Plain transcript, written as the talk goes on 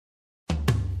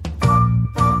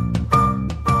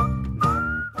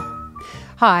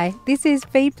Hi, this is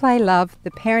Feed, Play, Love,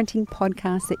 the parenting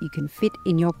podcast that you can fit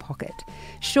in your pocket.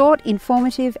 Short,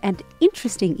 informative and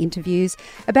interesting interviews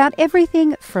about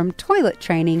everything from toilet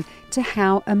training to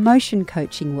how emotion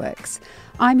coaching works.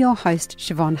 I'm your host,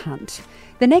 Siobhan Hunt.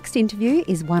 The next interview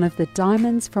is one of the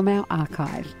diamonds from our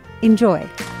archive. Enjoy.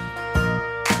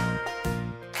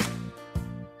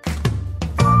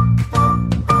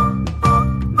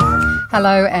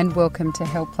 Hello and welcome to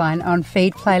Helpline on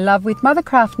Feed, Play, Love with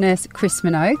Mothercraft nurse Chris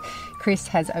Minogue. Chris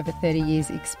has over 30 years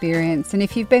experience, and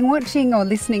if you've been watching or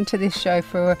listening to this show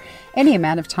for any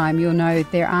amount of time, you'll know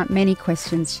there aren't many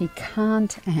questions she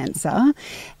can't answer.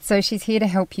 So she's here to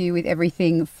help you with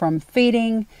everything from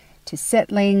feeding to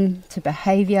settling to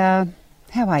behaviour.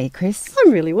 How are you, Chris?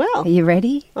 I'm really well. Are you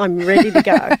ready? I'm ready to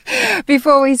go.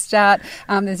 Before we start,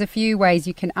 there's a few ways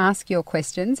you can ask your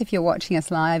questions. If you're watching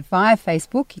us live via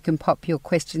Facebook, you can pop your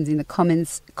questions in the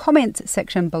comments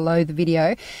section below the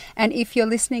video. And if you're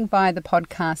listening via the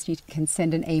podcast, you can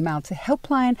send an email to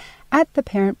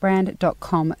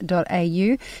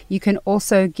helpline@theparentbrand.com.au. You can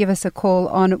also give us a call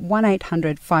on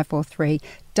 1800 543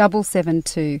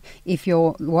 772 if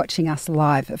you're watching us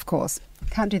live, of course.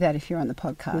 Can't do that if you're on the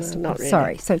podcast. No, not really.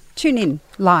 Sorry. So tune in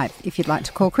live if you'd like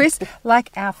to call Chris.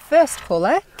 Like our first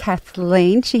caller,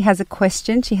 Kathleen, she has a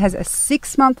question. She has a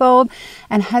 6-month-old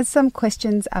and has some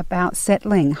questions about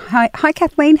settling. Hi,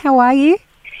 Kathleen. How are you?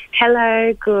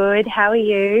 Hello. Good. How are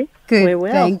you? Good. We're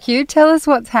well. Thank you. Tell us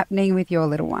what's happening with your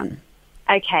little one.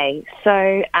 Okay.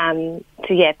 So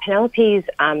Penelope's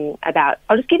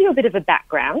I'll just give you a bit of a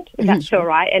background, if that's all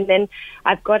right. And then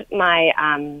I've got my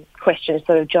questions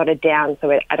sort of jotted down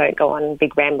so I don't go on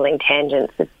big rambling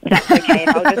tangents. If that's okay,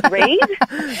 I'll just read.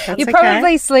 You're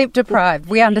probably sleep deprived.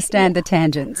 We understand the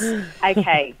tangents.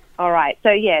 Okay. All right.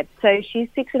 So she's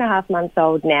 6.5 months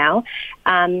old now.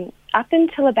 Up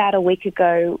until about a week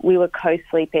ago, we were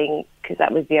co-sleeping because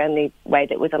that was the only way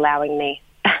that was allowing me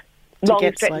long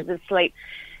stretches of sleep.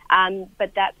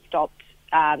 But that stopped,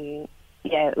 a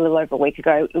little over a week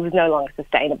ago. It was no longer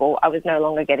sustainable. I was no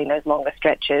longer getting those longer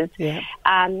stretches. Yeah.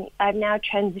 I've now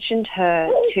transitioned her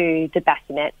to the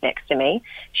bassinet next to me.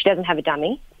 She doesn't have a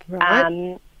dummy.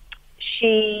 Right.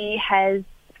 She has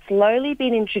slowly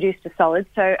been introduced to solids.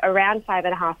 So around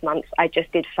 5.5 months, I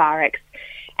just did Phar-Ex.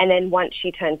 And then once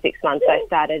she turned 6 months, I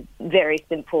started very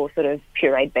simple sort of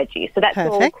pureed veggies. So that's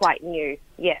all quite new.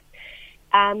 Yeah.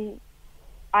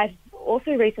 I've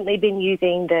also recently been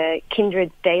using the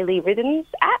Kindred's Daily Rhythms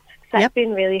app. So that's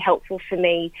been really helpful for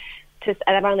me. And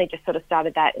I've only just sort of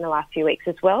started that in the last few weeks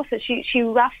as well. So she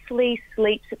roughly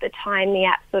sleeps at the time the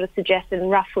app sort of suggests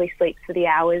and roughly sleeps for the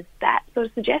hours that sort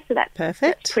of suggests. So that's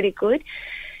pretty good.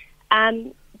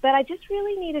 But I just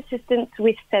really need assistance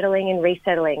with settling and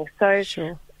resettling. So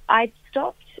I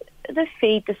stopped the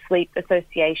Feed the Sleep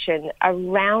Association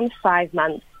around 5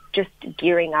 months, just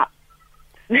gearing up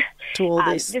to all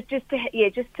this. Just to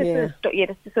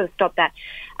sort of stop that.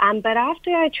 But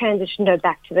after I transitioned her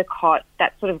back to the cot,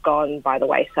 that's sort of gone by the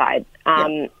wayside.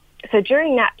 So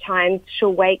during that time,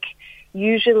 she'll wake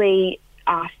usually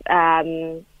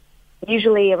around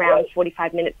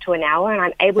 45 minutes to an hour, and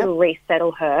I'm able to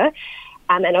resettle her.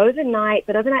 And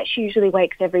overnight she usually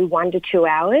wakes every 1 to 2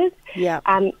 hours. Yeah.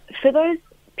 For those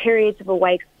periods of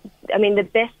awake, I mean,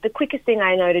 the quickest thing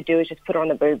I know to do is just put her on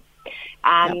the boob.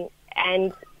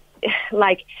 And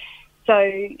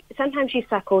so sometimes she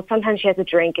suckles, sometimes she has a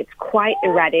drink. It's quite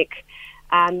erratic.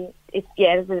 It's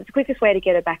the quickest way to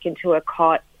get her back into her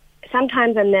cot.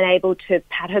 Sometimes I'm then able to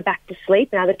pat her back to sleep,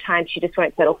 and other times she just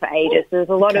won't settle for ages. So there's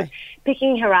a lot of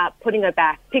picking her up, putting her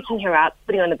back, picking her up,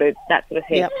 putting her on the boob, that sort of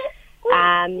thing. Yep.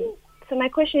 So my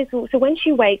question is, so when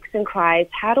she wakes and cries,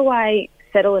 how do I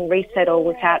settle and resettle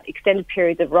without extended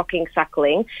periods of rocking,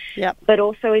 suckling, but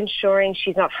also ensuring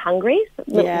she's not hungry?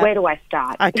 Where do I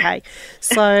start? Okay.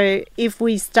 So if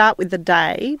we start with the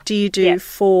day, do you do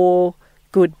 4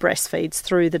 good breastfeeds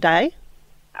through the day?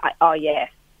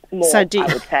 More, I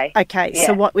would say. Okay,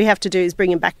 so what we have to do is bring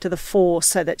him back to the 4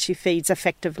 so that she feeds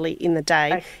effectively in the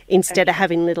day instead of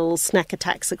having little snack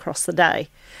attacks across the day.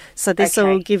 So this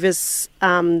will give us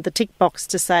the tick box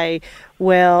to say,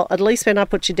 well, at least when I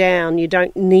put you down, you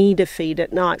don't need a feed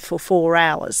at night for 4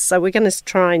 hours. So we're going to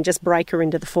try and just break her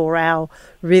into the 4-hour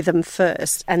rhythm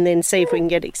first and then see if we can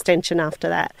get extension after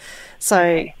that.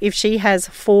 So if she has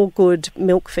 4 good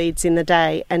milk feeds in the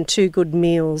day and 2 good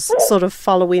meals sort of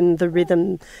following the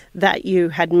rhythm that you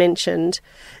had mentioned,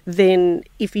 then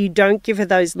if you don't give her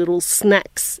those little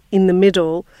snacks in the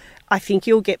middle, I think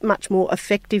you'll get much more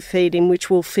effective feeding, which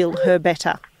will fill her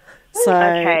better.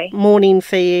 So morning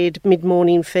feed,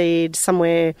 mid-morning feed,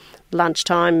 somewhere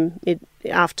lunchtime,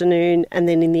 mid-afternoon, and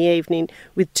then in the evening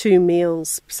with 2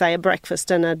 meals, say a breakfast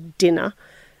and a dinner.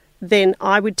 Then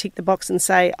I would tick the box and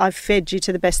say, I've fed you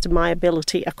to the best of my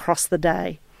ability across the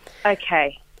day.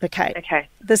 Okay.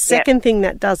 The second thing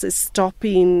that does is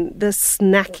stopping the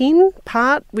snacking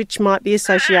part, which might be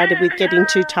associated with getting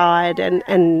too tired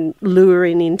and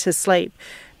luring into sleep.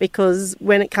 Because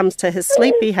when it comes to her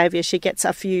sleep behaviour, she gets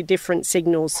a few different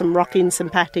signals, some rocking, some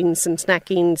patting, some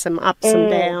snacking, some up, some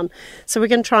down. So we're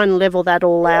going to try and level that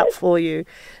all out for you.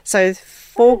 So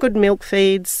 4 good milk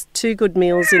feeds, 2 good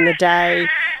meals in the day,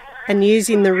 and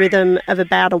using the rhythm of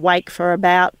about awake for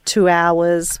about 2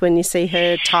 hours when you see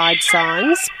her tide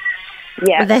signs.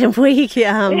 Yeah. Then we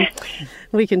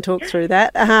can talk through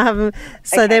that.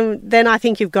 Then I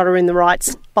think you've got her in the right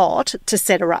spot to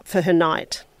set her up for her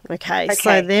night. Okay,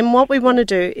 so then what we want to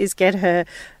do is get her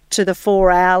to the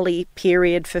 4-hourly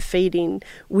period for feeding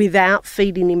without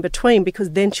feeding in between, because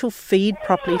then she'll feed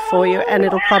properly for you and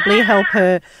it'll probably help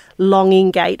her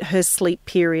elongate her sleep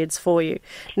periods for you.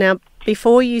 Now,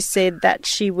 before you said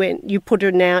that you put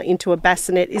her now into a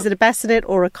bassinet. Is it a bassinet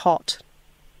or a cot?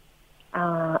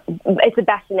 It's a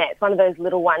bassinet. It's one of those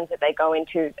little ones that they go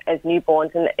into as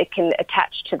newborns, and it can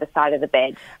attach to the side of the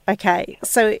bed. Okay.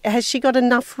 So has she got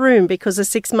enough room? Because a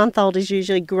 6-month-old is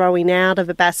usually growing out of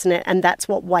a bassinet, and that's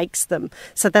what wakes them.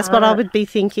 So that's what I would be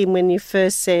thinking when you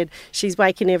first said she's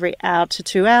waking every hour to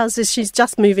 2 hours, is she's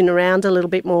just moving around a little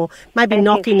bit more, maybe and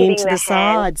knocking into the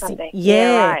sides.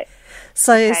 Yeah. Right.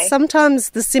 So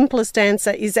sometimes the simplest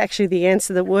answer is actually the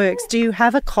answer that works. Do you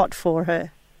have a cot for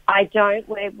her? I don't.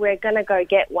 We're going to go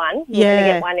get one. We're going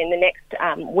to get one in the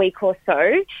next week or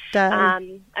so.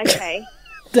 Okay.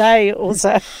 Day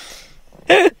also.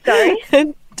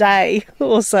 Sorry? Day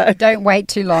also. Don't wait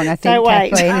too long, I think,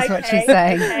 Kathleen, is what she's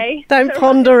saying. Okay. Don't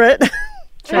ponder it.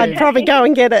 I'd probably go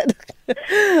and get it.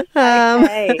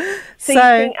 Okay. So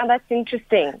you think, that's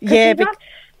interesting. Yeah.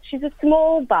 She's a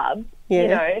small bub,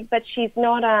 but she's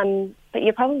not... But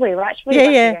you're probably right. She's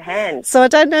really in your hands. So I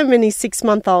don't know many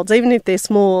 6-month-olds, even if they're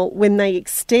small, when they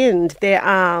extend their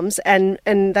arms and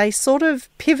they sort of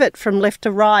pivot from left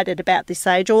to right at about this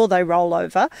age, or they roll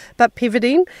over, but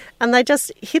pivoting, and they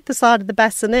just hit the side of the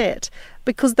bassinet,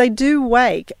 because they do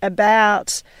wake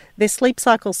about their sleep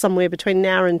cycle somewhere between an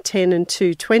hour and 10 and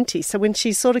 2:20. So when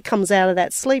she sort of comes out of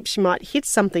that sleep, she might hit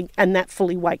something and that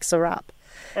fully wakes her up.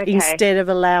 Okay. Instead of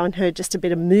allowing her just a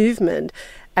bit of movement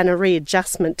and a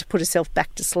readjustment to put herself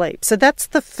back to sleep. So that's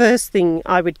the first thing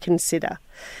I would consider.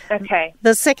 Okay.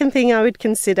 The second thing I would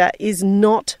consider is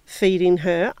not feeding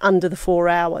her under the 4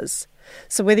 hours.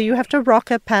 So whether you have to rock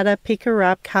her, pat her, pick her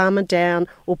up, calm her down,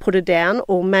 or put her down,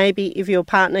 or maybe if your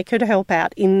partner could help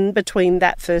out in between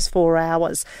that first 4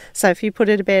 hours. So if you put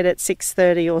her to bed at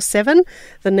 6:30 or 7,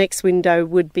 the next window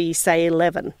would be, say,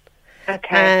 11.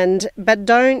 Okay. But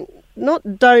don't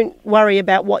worry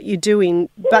about what you're doing,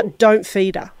 but don't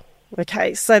feed her,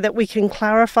 okay, so that we can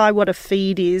clarify what a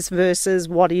feed is versus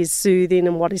what is soothing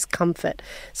and what is comfort.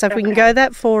 So if we can go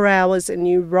that 4 hours and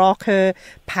you rock her,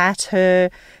 pat her,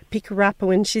 pick her up, and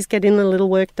when she's getting a little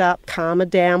worked up, calm her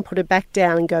down, put her back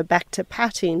down and go back to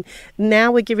patting,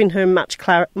 now we're giving her much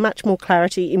more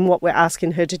clarity in what we're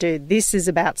asking her to do. This is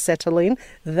about settling,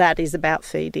 that is about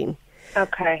feeding.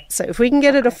 Okay. So if we can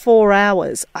get her to 4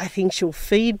 hours, I think she'll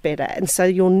feed better. And so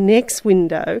your next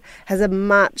window has a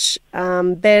much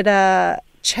better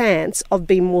chance of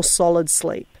being more solid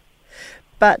sleep.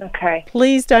 But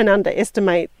please don't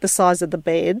underestimate the size of the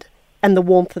bed and the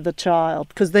warmth of the child,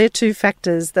 because they're two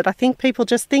factors that I think people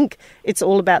just think it's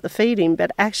all about the feeding, but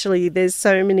actually there's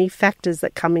so many factors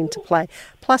that come into play.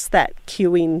 Plus that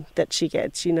cueing that she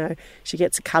gets, she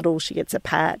gets a cuddle, she gets a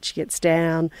pat, she gets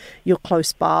down, you're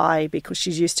close by because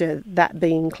she's used to that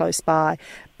being close by.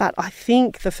 But I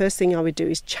think the first thing I would do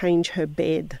is change her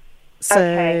bed.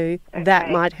 So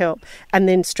that might help. And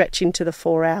then stretch into the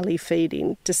 4-hourly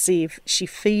feeding to see if she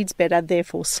feeds better,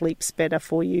 therefore sleeps better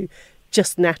for you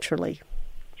just naturally.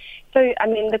 So, I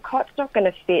mean, the cot's not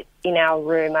going to fit in our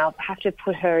room. I'll have to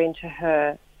put her into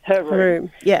her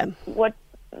room. Yeah.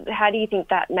 How do you think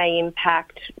that may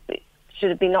impact?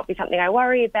 Should it not be something I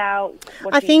worry about?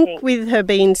 I think with her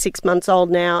being 6 months old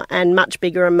now and much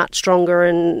bigger and much stronger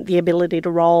and the ability to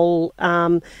roll,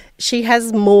 she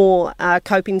has more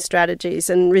coping strategies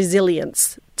and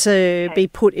resilience to be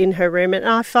put in her room. And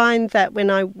I find that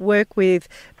when I work with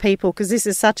people, because this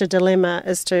is such a dilemma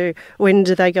as to when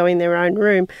do they go in their own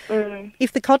room,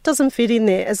 if the cot doesn't fit in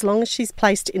there, as long as she's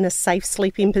placed in a safe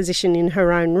sleeping position in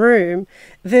her own room,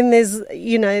 then there's,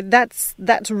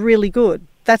 that's really good.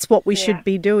 That's what we should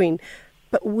be doing.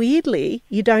 But weirdly,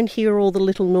 you don't hear all the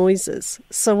little noises.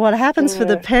 So what happens for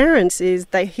the parents is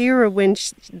they hear her when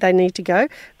they need to go,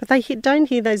 but they don't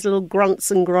hear those little grunts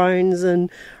and groans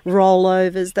and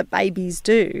rollovers that babies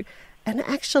do. And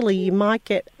actually, you might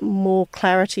get more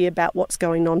clarity about what's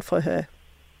going on for her.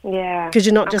 Yeah. Because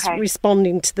you're not just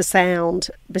responding to the sound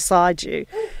beside you.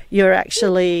 You're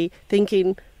actually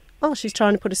thinking, oh, she's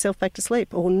trying to put herself back to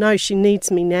sleep, or no, she needs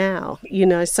me now,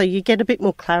 so you get a bit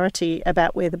more clarity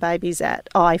about where the baby's at,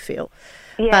 I feel.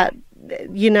 Yeah. But,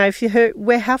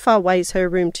 if how far away is her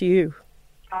room to you?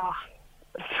 Oh,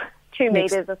 2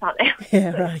 metres or something.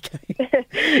 Yeah, right,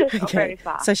 okay. Not very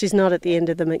far. So she's not at the end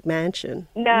of the McMansion.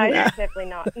 No, definitely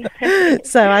not.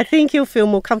 So I think you'll feel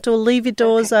more comfortable. Leave your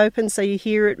doors open so you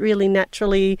hear it really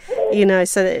naturally,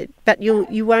 but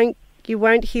you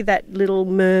won't hear that little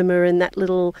murmur and that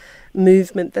little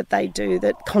movement that they do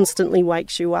that constantly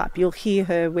wakes you up. You'll hear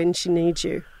her when she needs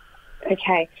you.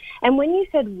 Okay. And when you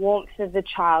said warmth of the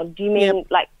child, do you mean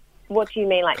what do you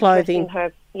mean? Like clothing?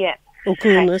 Her, yeah. Or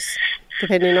coolness,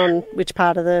 depending on which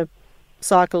part of the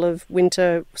cycle of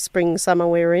winter, spring, summer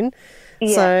we're in.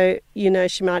 Yeah. So,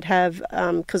 she might have,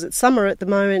 because it's summer at the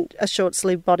moment, a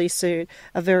short-sleeved bodysuit,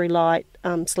 a very light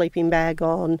sleeping bag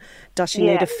on. Does she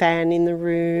need a fan in the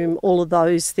room? All of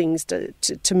those things to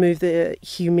move the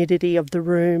humidity of the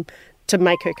room to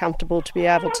make her comfortable to be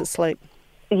able to sleep.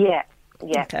 Yeah,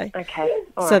 yeah. Okay.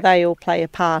 All so they all play a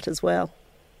part as well.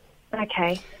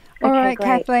 Okay. All right, great.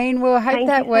 Kathleen, well, I hope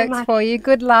that works for you.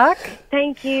 Good luck.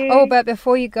 Thank you. Oh, but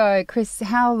before you go, Chris,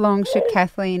 how long should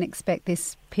Kathleen expect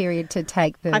this period to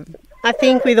take? I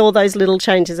think with all those little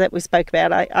changes that we spoke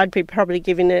about, I'd be probably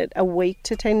giving it a week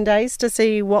to 10 days to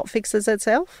see what fixes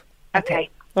itself. Okay.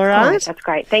 All right. That's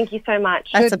great. Thank you so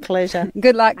much. That's a pleasure.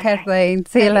 Good luck, Kathleen.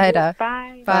 See you later.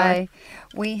 Bye. Bye.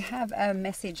 We have a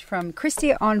message from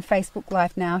Christy on Facebook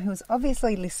Live now, who's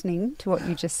obviously listening to what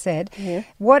you just said. Yeah.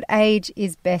 What age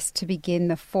is best to begin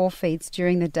the 4 feeds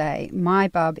during the day? My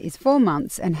bub is 4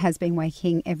 months and has been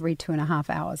waking every 2.5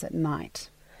 hours at night.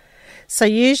 So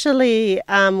usually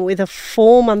with a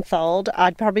 4-month-old,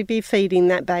 I'd probably be feeding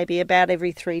that baby about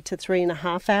every 3 to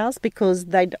 3.5 hours because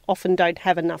they often don't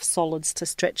have enough solids to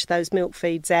stretch those milk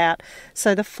feeds out.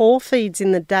 So the 4 feeds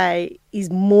in the day is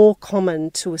more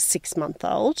common to a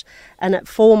 6-month-old. And at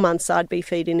 4 months, I'd be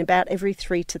feeding about every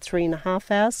 3 to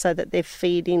 3.5 hours so that they're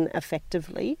feeding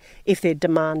effectively if they're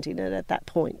demanding it at that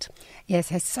point.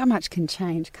 Yes, so much can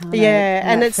change, can't it? Yeah,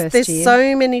 and there's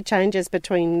so many changes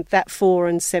between that 4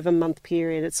 and 7 month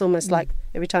period. It's almost like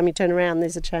every time you turn around,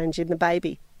 there's a change in the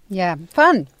baby. Yeah,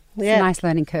 fun. It's a nice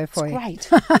learning curve for you. Great.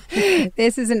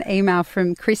 This is an email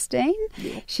from Christine.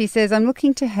 Yeah. She says, I'm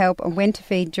looking to help on when to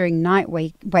feed during night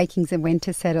wakings and when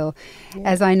to settle,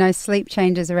 as I know sleep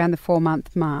changes around the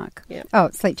 4-month mark. Yeah. Oh,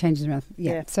 sleep changes around.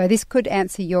 Yeah. So this could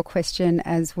answer your question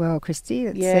as well, Christy.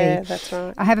 Let's see. That's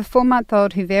right. I have a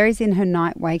 4-month-old who varies in her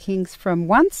night wakings from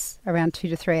once around 2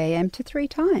 to 3 a.m. to 3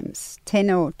 times, 10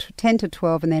 to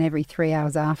 12 and then every 3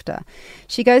 hours after.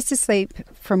 She goes to sleep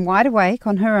from wide awake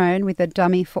on her own with a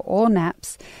dummy for all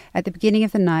naps at the beginning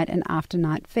of the night and after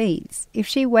night feeds. If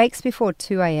she wakes before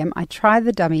 2 a.m, I try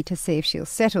the dummy to see if she'll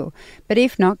settle, but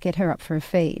if not, get her up for a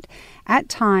feed. At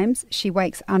times, she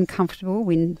wakes uncomfortable,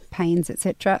 wind, pains,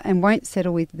 etc., and won't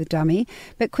settle with the dummy,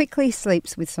 but quickly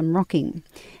sleeps with some rocking.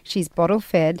 She's bottle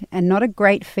fed and not a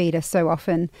great feeder, so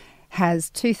often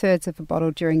has 2/3 of a bottle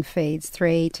during feeds,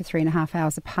 3 to 3.5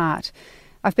 hours apart.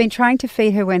 I've been trying to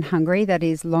feed her when hungry, that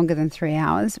is longer than 3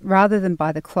 hours, rather than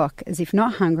by the clock, as if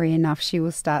not hungry enough, she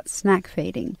will start snack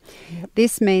feeding. Yep.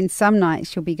 This means some nights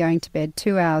she'll be going to bed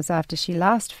 2 hours after she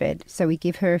last fed, so we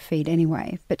give her a feed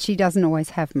anyway, but she doesn't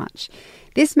always have much.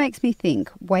 This makes me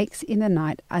think wakes in the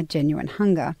night are genuine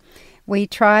hunger. We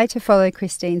try to follow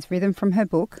Christine's rhythm from her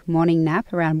book, morning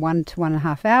nap around 1 to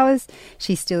 1.5 hours.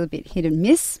 She's still a bit hit and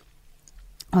miss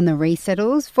on the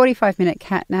resettles, 45-minute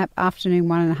cat nap, afternoon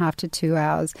 1.5 to 2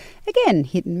 hours. Again,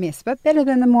 hit and miss, but better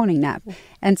than the morning nap.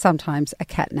 And sometimes a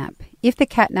cat nap. If the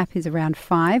cat nap is around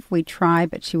 5, we try,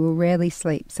 but she will rarely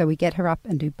sleep. So we get her up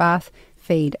and do bath,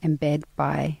 feed and bed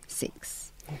by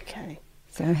 6. Okay.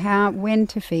 So when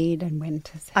to feed and when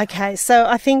to sleep. Okay, so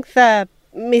I think the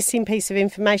missing piece of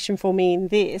information for me in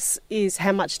this is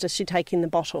how much does she take in the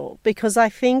bottle, because I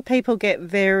think people get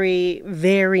very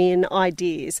varying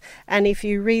ideas, and if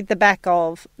you read the back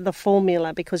of the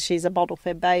formula, because she's a bottle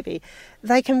fed baby,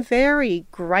 they can vary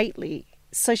greatly.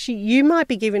 So you might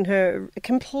be giving her a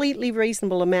completely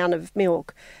reasonable amount of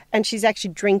milk and she's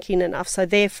actually drinking enough, so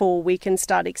therefore we can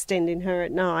start extending her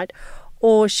at night,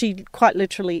 or she quite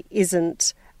literally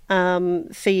isn't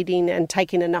feeding and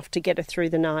taking enough to get her through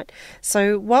the night.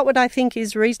 So what would I think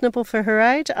is reasonable for her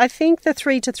age? I think the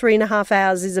 3 to 3.5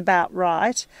 hours is about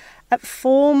right. At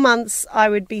 4 months, I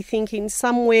would be thinking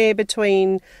somewhere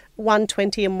between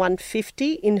 120 and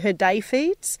 150 in her day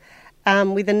feeds.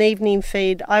 With an evening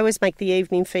feed, I always make the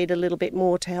evening feed a little bit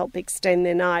more to help extend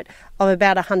their night, of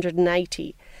about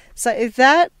 180. So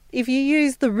if you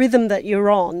use the rhythm that you're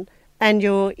on and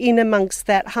you're in amongst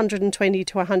that 120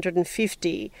 to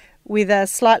 150 with a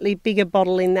slightly bigger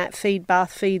bottle in that feed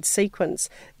bath feed sequence,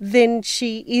 then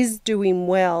she is doing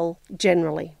well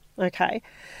generally. Okay,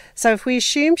 so if we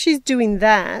assume she's doing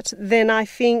that, then I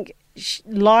think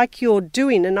like you're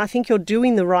doing, and I think you're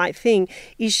doing the right thing,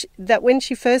 is that when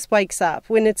she first wakes up,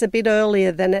 when it's a bit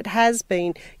earlier than it has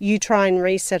been, you try and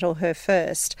resettle her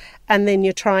first, and then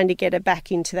you're trying to get her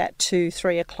back into that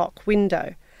 2-3 o'clock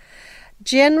window.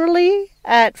 Generally,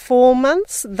 at 4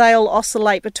 months, they'll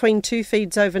oscillate between 2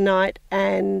 feeds overnight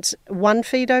and 1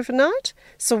 feed overnight.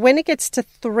 So when it gets to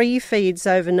 3 feeds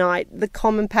overnight, the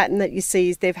common pattern that you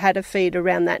see is they've had a feed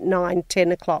around that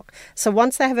 9-10 o'clock. So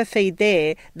once they have a feed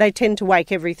there, they tend to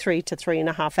wake every 3 to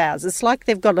 3.5 hours. It's like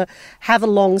they've got to have a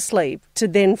long sleep to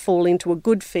then fall into a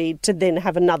good feed to then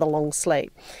have another long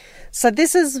sleep. So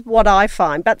this is what I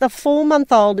find. But the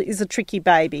 4-month-old is a tricky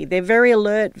baby. They're very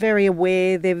alert, very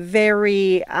aware. They're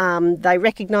they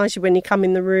recognise you when you come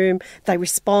in the room. They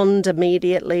respond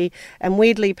immediately. And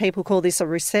weirdly, people call this a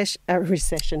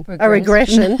regression. But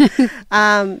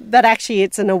actually,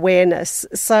 it's an awareness.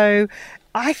 So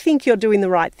I think you're doing the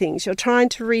right things. You're trying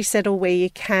to resettle where you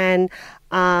can.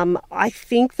 I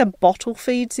think the bottle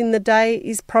feeds in the day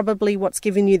is probably what's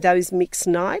giving you those mixed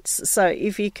nights. So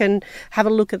if you can have a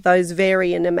look at those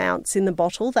varying amounts in the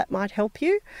bottle, that might help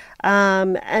you.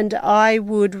 And I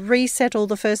would resettle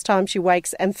the first time she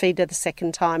wakes and feed her the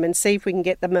second time and see if we can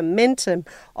get the momentum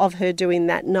of her doing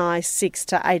that nice 6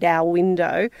 to 8 hour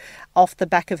window off the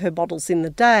back of her bottles in the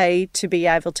day to be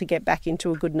able to get back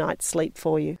into a good night's sleep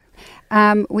for you.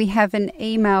 We have an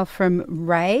email from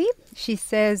Ray. She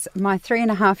says, my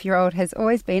 3.5-year-old has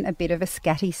always been a bit of a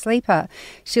scatty sleeper.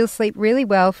 She'll sleep really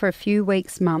well for a few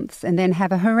weeks, months, and then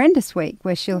have a horrendous week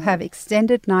where she'll have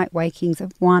extended night wakings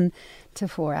of 1 to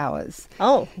 4 hours.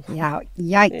 Oh. Yeah,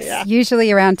 yikes. Yeah.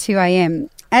 Usually around 2 a.m.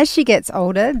 As she gets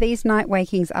older, these night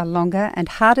wakings are longer and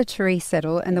harder to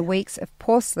resettle, and the weeks of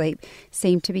poor sleep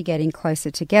seem to be getting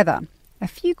closer together. A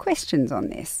few questions on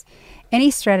this. Any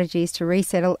strategies to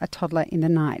resettle a toddler in the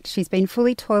night? She's been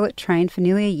fully toilet trained for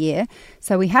nearly a year,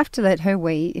 so we have to let her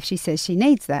wee if she says she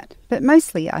needs that. But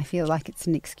mostly I feel like it's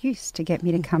an excuse to get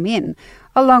me to come in.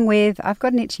 Along with, I've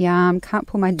got an itchy arm, can't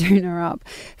pull my doona up,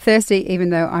 thirsty even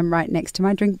though I'm right next to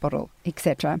my drink bottle,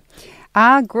 etc.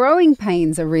 Are growing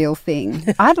pains a real thing?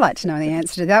 I'd like to know the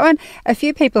answer to that one. A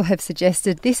few people have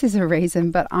suggested this is a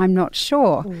reason, but I'm not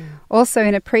sure. Also,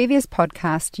 in a previous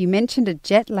podcast, you mentioned a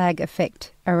jet lag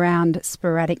effect around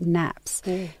sporadic naps.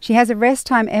 She has a rest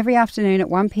time every afternoon at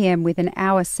 1 p.m. with an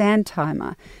hour sand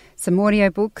timer, some audio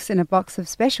books and a box of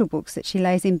special books that she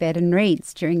lays in bed and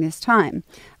reads during this time.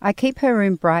 I keep her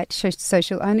room bright so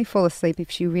she'll only fall asleep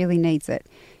if she really needs it.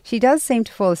 She does seem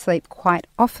to fall asleep quite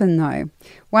often though.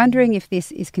 Wondering if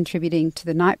this is contributing to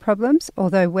the night problems,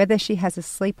 although whether she has a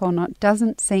sleep or not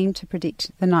doesn't seem to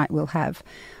predict the night we'll have.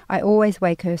 I always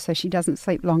wake her so she doesn't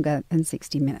sleep longer than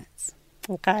 60 minutes.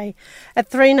 Okay.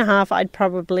 At 3.5, I'd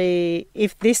probably,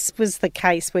 if this was the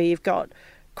case where you've got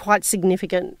quite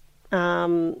significant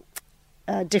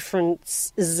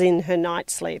differences in her night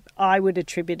sleep, I would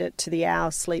attribute it to the hour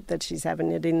sleep that she's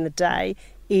having it in the day,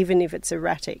 even if it's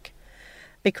erratic.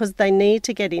 Because they need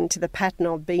to get into the pattern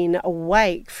of being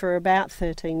awake for about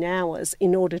 13 hours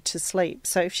in order to sleep.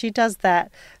 So if she does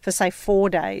that for, say, 4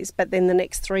 days, but then the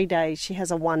next 3 days she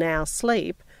has a 1 hour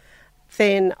sleep,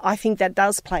 then I think that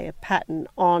does play a pattern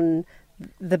on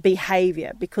the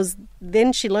behaviour, because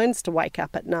then she learns to wake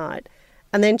up at night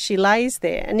and then she lays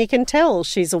there and you can tell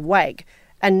she's awake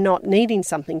and not needing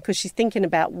something because she's thinking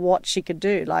about what she could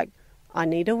do, like, I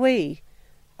need a wee.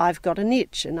 I've got an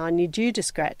itch and I need you to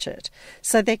scratch it.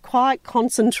 So they're quite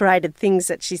concentrated things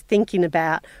that she's thinking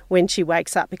about when she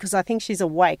wakes up, because I think she's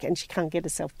awake and she can't get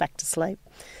herself back to sleep.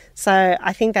 So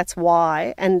I think that's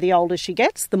why, and the older she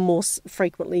gets, the more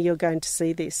frequently you're going to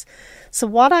see this. So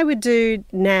what I would do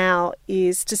now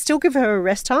is to still give her a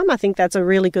rest time. I think that's a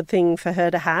really good thing for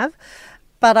her to have.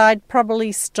 But I'd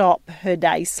probably stop her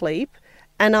day sleep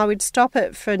And I would stop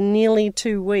it for nearly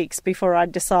 2 weeks before I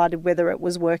decided whether it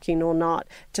was working or not,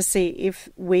 to see if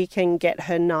we can get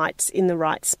her nights in the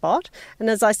right spot. And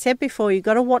as I said before, you've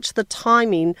got to watch the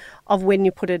timing of when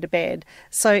you put her to bed.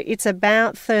 So it's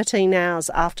about 13 hours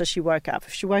after she woke up.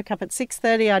 If she woke up at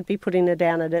 6:30, I'd be putting her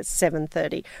down at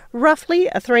 7:30. Roughly,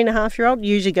 a 3.5-year-old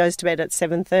usually goes to bed at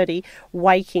 7:30,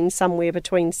 waking somewhere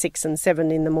between 6 and 7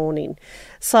 in the morning.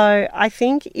 So I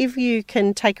think if you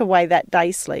can take away that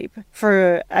day sleep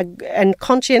and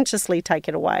conscientiously take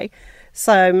it away,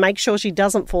 so make sure she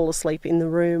doesn't fall asleep in the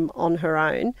room on her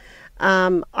own,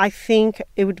 I think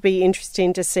it would be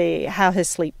interesting to see how her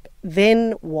sleep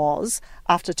then was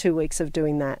after 2 weeks of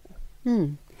doing that.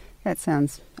 That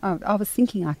sounds... I was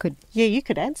thinking I could... Yeah, you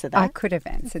could answer that. I could have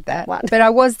answered that. But I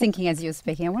was thinking as you were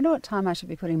speaking, I wonder what time I should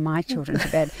be putting my children to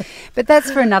bed. But that's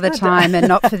for another time and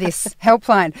not for this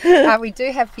helpline. We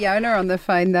do have Fiona on the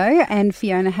phone, though, and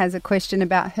Fiona has a question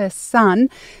about her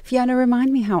son. Fiona,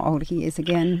 remind me how old he is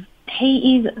again.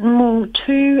 He is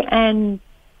 2 and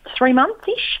 3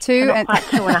 months-ish. 2 and... Not quite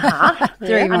 2.5.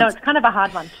 3 months. I know, it's kind of a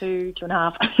hard one,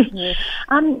 2.5. Yeah.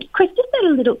 Chris, just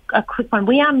a quick one.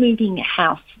 We are moving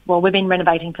house. Well, we've been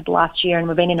renovating for the last year and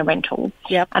we've been in a rental.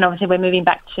 Yep. And obviously we're moving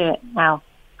back to our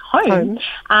home.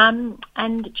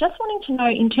 And just wanting to know,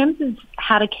 in terms of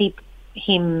how to keep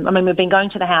him, I mean, we've been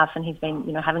going to the house and he's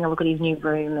been, having a look at his new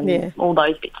room and all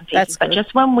those bits and pieces. But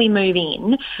just when we move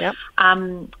in,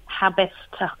 how best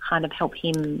to kind of help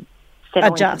him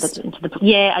settle adjust.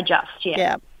 Adjust.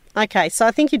 Yeah. Okay, so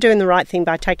I think you're doing the right thing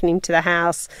by taking him to the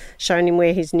house, showing him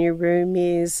where his new room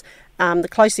is. The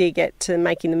closer you get to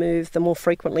making the move, the more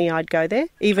frequently I'd go there.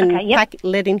 Even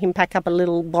letting him pack up a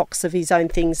little box of his own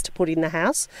things to put in the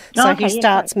house. So he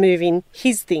starts moving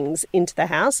his things into the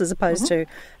house as opposed to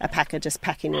a packer just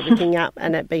packing everything up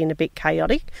and it being a bit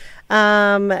chaotic.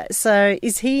 So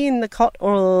is he in the cot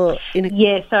or in a...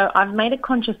 Yeah, so I've made a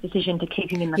conscious decision to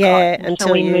keep him in the cot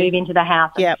until we move into the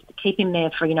house and keep him there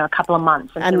for, a couple of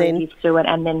months until he's used to it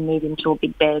and then move into a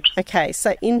big bed. Okay,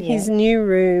 so in his new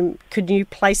room, could you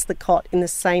place the cot in the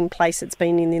same place it's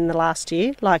been in the last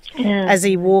year? Like as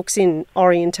he walks in,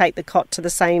 orientate the cot to the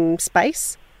same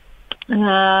space?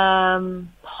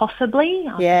 Possibly.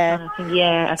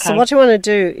 Okay. So what you want to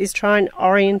do is try and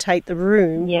orientate the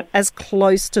room as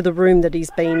close to the room that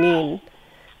he's been in.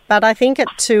 But I think at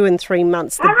 2 and 3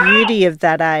 months, the beauty of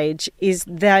that age is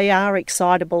they are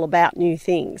excitable about new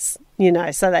things,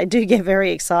 so they do get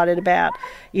very excited about,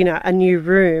 a new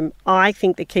room. I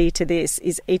think the key to this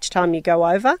is each time you go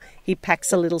over, he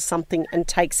packs a little something and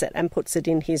takes it and puts it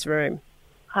in his room.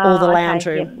 Or the lounge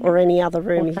room or any other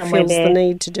room he feels the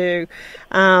need to do.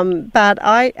 And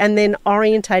then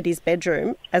orientate his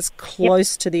bedroom as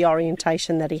close to the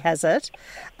orientation that he has it.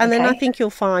 And then I think you'll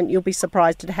find you'll be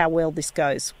surprised at how well this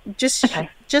goes. Just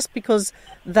because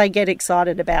they get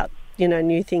excited about,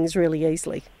 new things really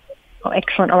easily. Oh,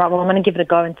 excellent. All right, well, I'm going to give it a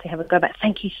go and see how it goes. But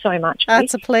thank you so much, Chris.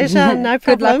 That's a pleasure. No problem.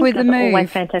 Good luck with the move. Always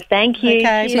fantastic. Thank you.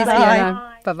 Okay, cheers,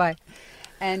 bye. Bye-bye.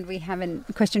 And we have a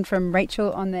question from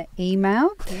Rachel on the email.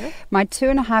 Yeah. My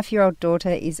 2.5-year-old daughter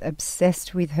is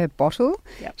obsessed with her bottle.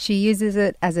 Yep. She uses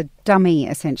it as a dummy,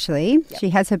 essentially. Yep.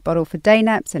 She has her bottle for day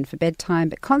naps and for bedtime,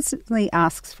 but constantly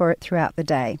asks for it throughout the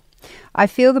day. I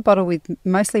fill the bottle with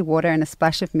mostly water and a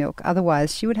splash of milk.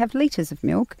 Otherwise, she would have litres of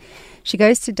milk. She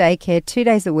goes to daycare 2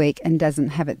 days a week and doesn't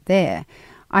have it there.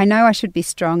 I know I should be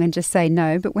strong and just say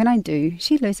no, but when I do,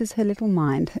 she loses her little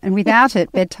mind. And without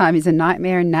it, bedtime is a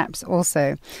nightmare and naps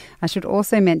also. I should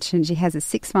also mention she has a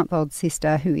 6-month-old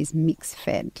sister who is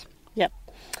mix-fed. Yep.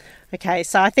 Okay,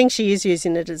 so I think she is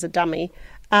using it as a dummy.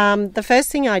 The first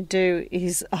thing I'd do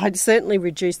is I'd certainly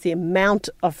reduce the amount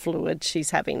of fluid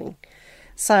she's having.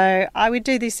 So I would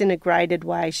do this in a graded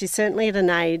way. She's certainly at an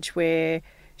age where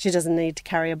she doesn't need to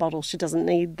carry a bottle. She doesn't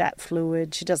need that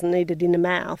fluid. She doesn't need it in her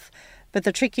mouth. But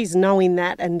the trick is knowing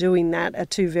that and doing that are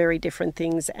two very different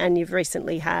things, and you've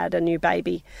recently had a new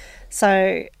baby.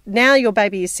 So now your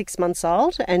baby is 6 months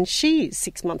old and she's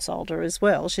 6 months older as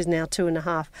well. She's now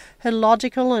 2.5. Her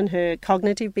logical and her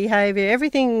cognitive behaviour,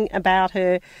 everything about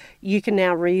her you can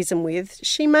now reason with.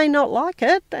 She may not like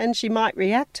it and she might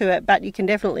react to it, but you can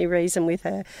definitely reason with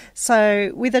her.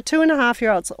 So with a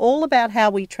 2.5-year-old, it's all about how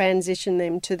we transition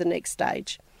them to the next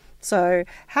stage. So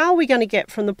how are we going to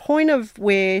get from the point of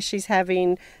where she's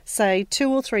having, say,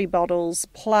 2 or 3 bottles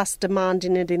plus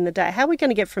demanding it in the day, how are we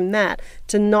going to get from that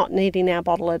to not needing our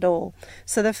bottle at all?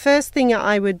 So the first thing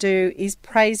I would do is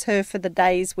praise her for the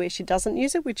days where she doesn't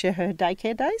use it, which are her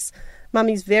daycare days.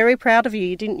 Mummy's very proud of you.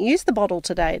 You didn't use the bottle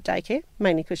today at daycare,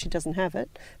 mainly because she doesn't have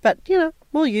it. But,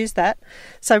 we'll use that.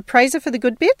 So praise her for the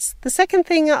good bits. The second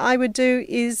thing I would do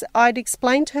is I'd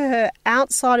explain to her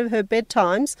outside of her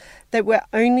bedtimes that we're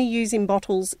only using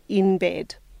bottles in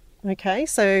bed. Okay,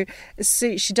 so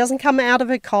she doesn't come out of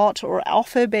her cot or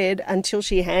off her bed until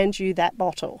she hands you that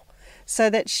bottle, so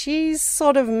that she's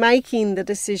sort of making the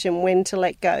decision when to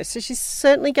let go. So she's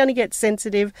certainly going to get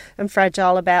sensitive and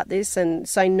fragile about this and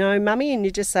say, no, Mummy, and you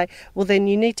just say, well, then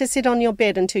you need to sit on your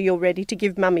bed until you're ready to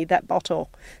give Mummy that bottle.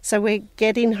 So we're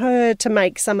getting her to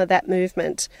make some of that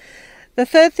movement. The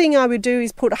third thing I would do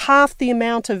is put half the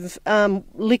amount of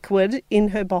liquid in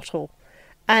her bottle.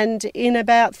 And in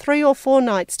about 3 or 4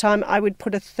 nights' time, I would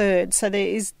put a third. So there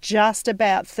is just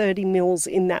about 30 mils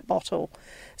in that bottle.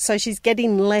 So she's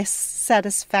getting less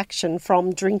satisfaction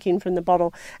from drinking from the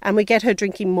bottle. And we get her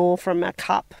drinking more from a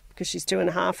cup, because she's doing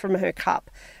half from her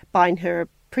cup, buying her a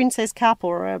princess cup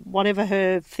or a whatever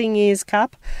her thing is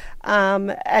cup,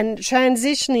 and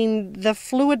transitioning the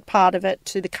fluid part of it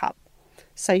to the cup.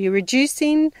 So you're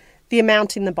reducing the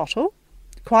amount in the bottle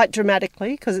quite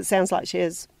dramatically, because it sounds like she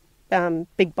has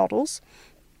big bottles.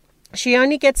 She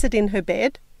only gets it in her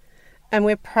bed, and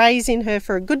we're praising her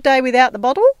for a good day without the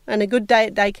bottle and a good day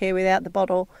at daycare without the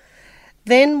bottle.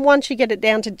 Then once you get it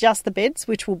down to just the beds,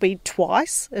 which will be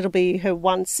twice, it'll be her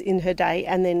once in her day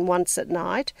and then once at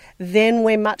night, then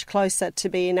we're much closer to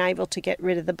being able to get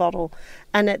rid of the bottle.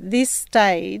 And at this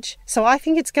stage, so I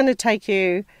think it's going to take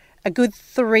you a good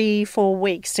 3-4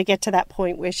 weeks to get to that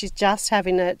point where she's just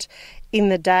having it in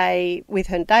the day with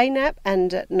her day nap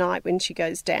and at night when she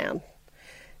goes down.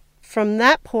 From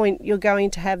that point, you're going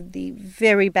to have the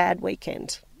very bad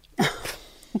weekend.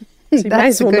 So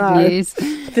that's the good news.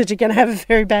 That you're going to have a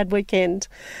very bad weekend.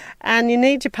 And you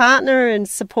need your partner and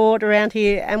support around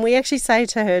here. And we actually say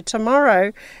to her,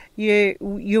 tomorrow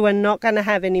you are not going to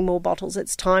have any more bottles.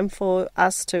 It's time for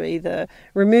us to either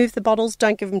remove the bottles,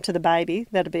 don't give them to the baby.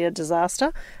 That'd be a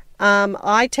disaster.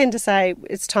 I tend to say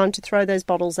it's time to throw those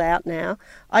bottles out now.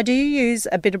 I do use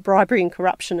a bit of bribery and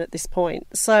corruption at this point.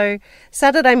 So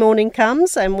Saturday morning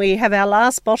comes and we have our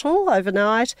last bottle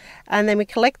overnight, and then we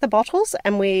collect the bottles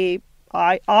and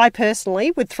I personally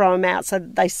would throw them out so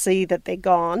that they see that they're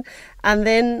gone. And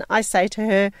then I say to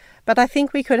her, but I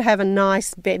think we could have a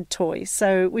nice bed toy.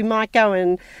 So we might go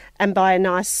and buy a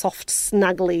nice soft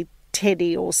snuggly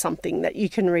teddy or something that you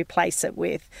can replace it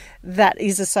with that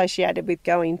is associated with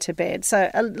going to bed. So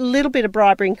a little bit of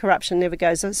bribery and corruption never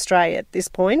goes astray at this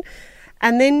point.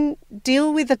 And then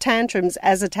deal with the tantrums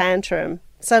as a tantrum.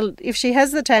 So if she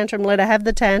has the tantrum, let her have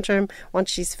the tantrum. Once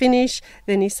she's finished,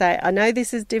 then you say, I know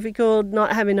this is difficult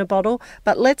not having a bottle,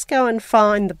 but let's go and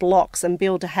find the blocks and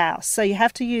build a house. So you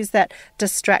have to use that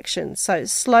distraction. So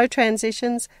slow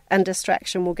transitions and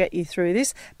distraction will get you through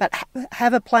this, but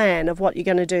have a plan of what you're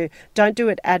going to do. Don't do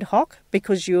it ad hoc,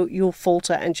 because you'll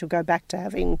falter and she'll go back to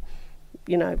having,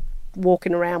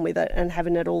 walking around with it and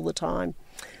having it all the time.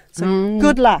 So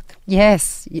good luck.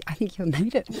 Yes, I think you'll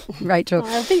need it, Rachel.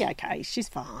 I'll be okay. She's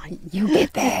fine. You'll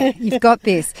get there. You've got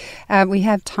this. We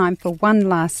have time for one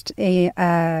last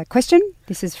question.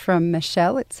 This is from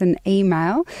Michelle. It's an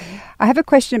email. I have a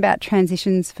question about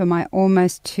transitions for my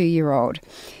almost 2-year-old.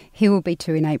 He will be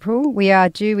 2 in April. We are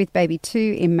due with baby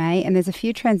 2 in May, and there's a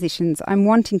few transitions I'm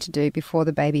wanting to do before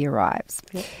the baby arrives.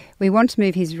 Yep. We want to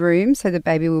move his room so the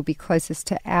baby will be closest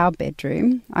to our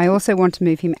bedroom. I also want to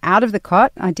move him out of the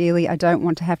cot. Ideally, I don't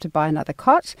want to have to buy another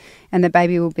cot, and the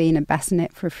baby will be in a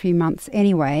bassinet for a few months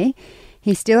anyway.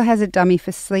 He still has a dummy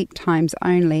for sleep times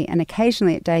only, and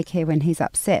occasionally at daycare when he's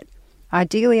upset.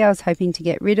 Ideally, I was hoping to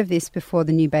get rid of this before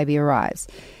the new baby arrives.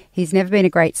 He's never been a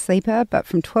great sleeper, but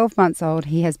from 12 months old,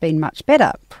 he has been much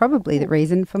better, probably the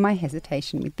reason for my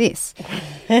hesitation with this.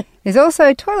 There's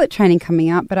also toilet training coming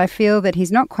up, but I feel that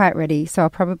he's not quite ready, so I'll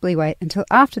probably wait until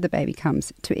after the baby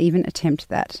comes to even attempt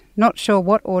that. Not sure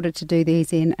what order to do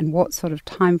these in and what sort of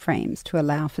time frames to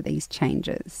allow for these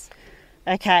changes.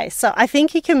 Okay, so I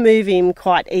think he can move him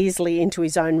quite easily into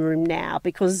his own room now,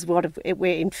 because we're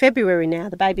in February now.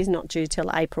 The baby's not due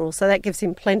till April, so that gives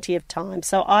him plenty of time.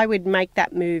 So I would make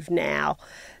that move now.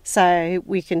 So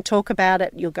we can talk about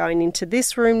it. You're going into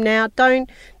this room now. Don't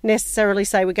necessarily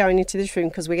say we're going into this room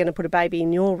because we're going to put a baby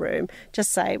in your room.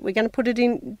 Just say we're going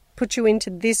to put you into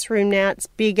this room now. It's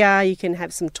bigger. You can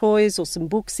have some toys or some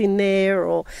books in there,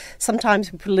 or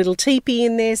sometimes we put a little teepee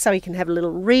in there so he can have a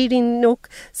little reading nook.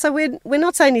 So we're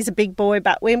not saying he's a big boy,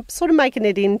 but we're sort of making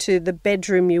it into the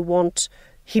bedroom you want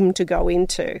him to go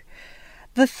into.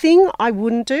 The thing I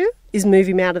wouldn't do, is move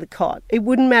him out of the cot. It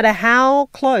wouldn't matter how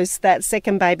close that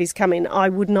second baby's coming. I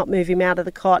would not move him out of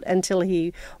the cot until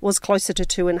he was closer to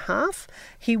 2.5.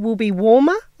 He will be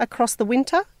warmer across the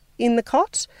winter in the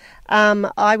cot.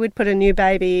 I would put a new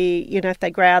baby, if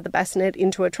they grow out of the bassinet,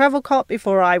 into a travel cot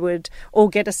before I would, or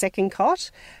get a second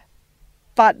cot.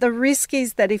 But the risk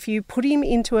is that if you put him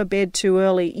into a bed too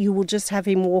early, you will just have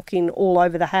him walking all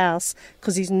over the house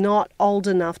because he's not old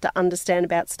enough to understand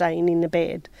about staying in the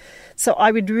bed. So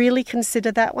I would really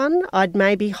consider that one. I'd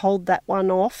maybe hold that one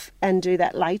off and do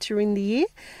that later in the year.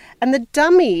 And the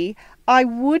dummy, I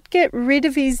would get rid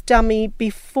of his dummy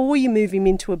before you move him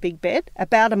into a big bed,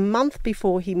 about a month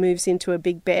before he moves into a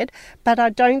big bed, but I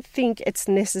don't think it's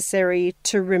necessary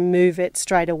to remove it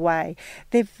straight away.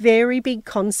 They're very big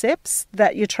concepts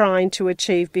that you're trying to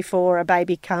achieve before a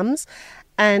baby comes,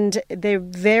 and they're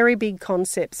very big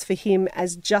concepts for him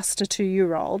as just a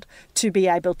 2-year-old to be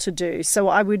able to do. So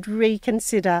I would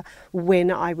reconsider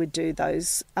when I would do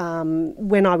those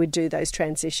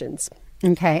transitions.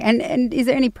 Okay, and is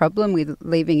there any problem with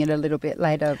leaving it a little bit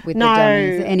later with the dummy?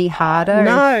 Is it any harder?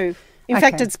 No. In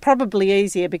fact, it's probably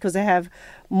easier because they have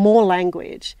more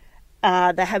language.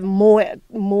 They have more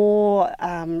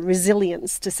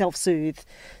resilience to self-soothe.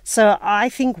 So I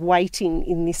think waiting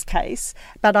in this case,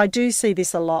 but I do see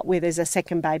this a lot where there's a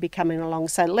second baby coming along.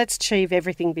 So let's achieve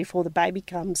everything before the baby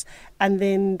comes, and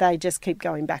then they just keep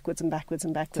going backwards and backwards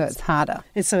and backwards. So it's harder.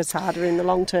 So it's harder in the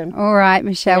long term. All right,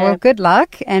 Michelle. Yeah. Well, good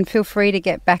luck, and feel free to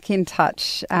get back in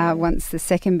touch once the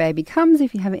second baby comes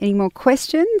if you have any more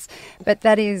questions. But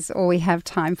that is all we have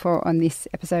time for on this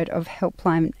episode of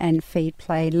Helpline and Feed,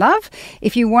 Play, Love.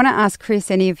 If you want to ask Chris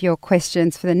any of your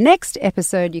questions for the next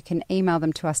episode, you can email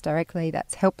them to us directly.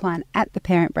 That's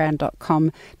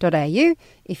helpline@theparentbrand.com.au.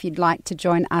 If you'd like to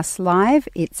join us live,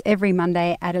 it's every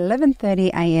Monday at 11:30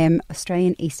 a.m.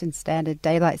 Australian Eastern Standard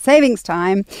Daylight Savings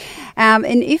Time. And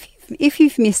if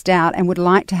you've missed out and would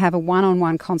like to have a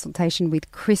one-on-one consultation with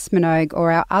Chris Minogue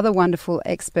or our other wonderful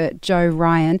expert, Joe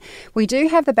Ryan, we do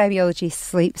have the Babyology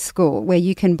Sleep School where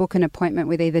you can book an appointment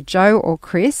with either Joe or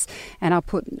Chris, and I'll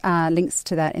put links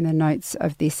to that in the notes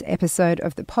of this episode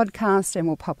of the podcast, and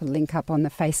we'll pop a link up on the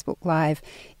Facebook Live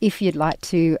if you'd like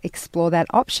to explore that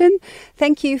option.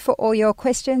 Thank you for all your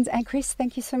questions, and Chris,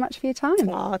 thank you so much for your time.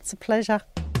 Oh, it's a pleasure.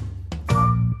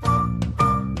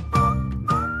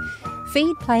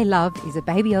 Feed, Play, Love is a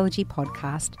Babyology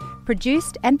podcast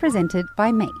produced and presented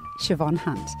by me, Siobhan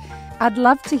Hunt. I'd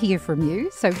love to hear from you,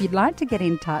 so if you'd like to get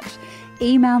in touch,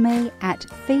 email me at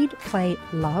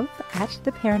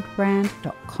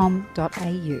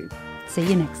feedplaylove@theparentbrand.com.au. See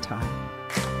you next time.